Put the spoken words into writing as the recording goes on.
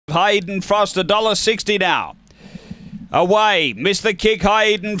Hayden Frost, $1.60 now. Away, missed the kick,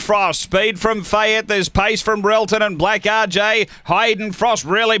 Hayden Frost. Speed from Fayette, there's pace from Relton and Black RJ. Hayden Frost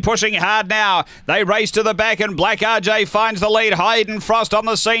really pushing hard now. They race to the back and Black RJ finds the lead. Hayden Frost on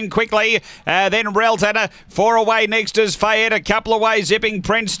the scene quickly. Then Relton, 4 away next is Fayette. A couple away, Zipping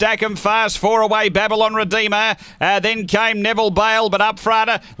Prince, Stack 'em Fast. 4 away, Babylon Redeemer. Then came Neville Bale, but up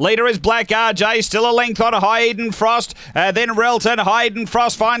front, leader is Black RJ. Still a length on Hayden Frost. Then Relton, Hayden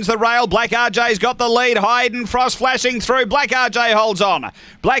Frost finds the rail. Black RJ's got the lead. Hayden Frost flashing through. Black RJ holds on.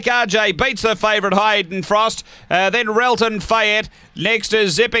 Black RJ beats the favourite Hayden Frost. Then Relton Fayette. Next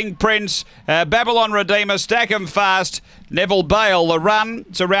is Zipping Prince. Babylon Redeemer. Stack 'em Fast. Neville Bale. The run.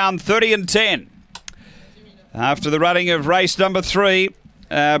 It's around 30 and 10. After the running of race number 3,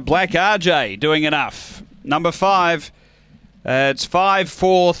 Black RJ doing enough. Number 5. It's 5,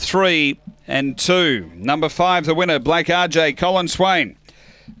 4, 3 and 2. Number 5, the winner, Black RJ. Colin Swain.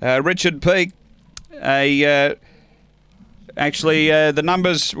 Richard Peake. Actually, the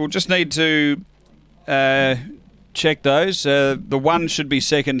numbers, we'll just need to check those. The 1 should be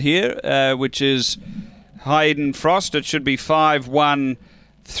second here, which is Hayden Frost. It should be 5, 1,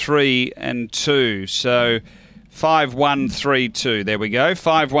 3 and 2. So 5, 1, 3, 2. There we go.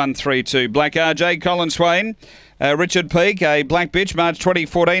 5, 1, 3, 2. Black RJ, Colin Swain. Richard Peake, a Black Bitch, March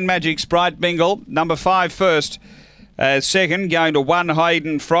 2014. Magic Sprite Bingle. Number 5 first. Second, going to 1,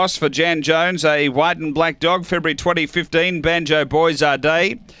 Hayden Frost for Jan Jones, a white and black dog, February 2015, Banjo Boys Are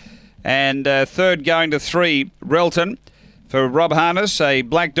Day. And third, going to 3, Relton for Rob Harness, a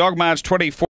black dog, March 2014.